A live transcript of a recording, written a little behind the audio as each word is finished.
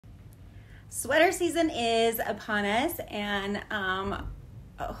Sweater season is upon us, and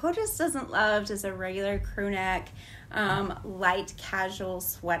who just doesn't love just a regular crew neck, light casual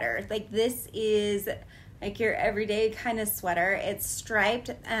sweater? Like, this is like your everyday kind of sweater. It's striped,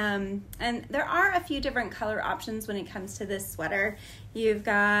 and there are a few different color options when it comes to this sweater. You've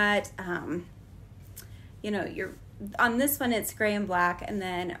got, on this one it's gray and black, and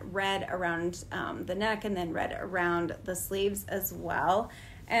then red around the neck, and then red around the sleeves as well.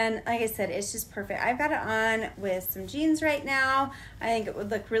 And like I said, it's just perfect. I've got it on with some jeans right now. I think it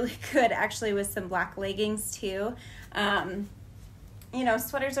would look really good actually with some black leggings too.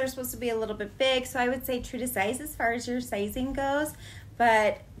 Sweaters are supposed to be a little bit big, so I would say true to size as far as your sizing goes,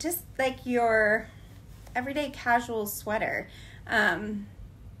 but just like your everyday casual sweater.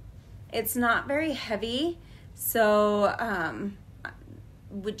 It's not very heavy, so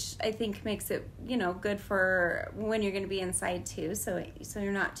which I think makes it, good for when you're going to be inside too, so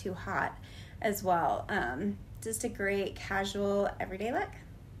you're not too hot as well. Just a great casual everyday look.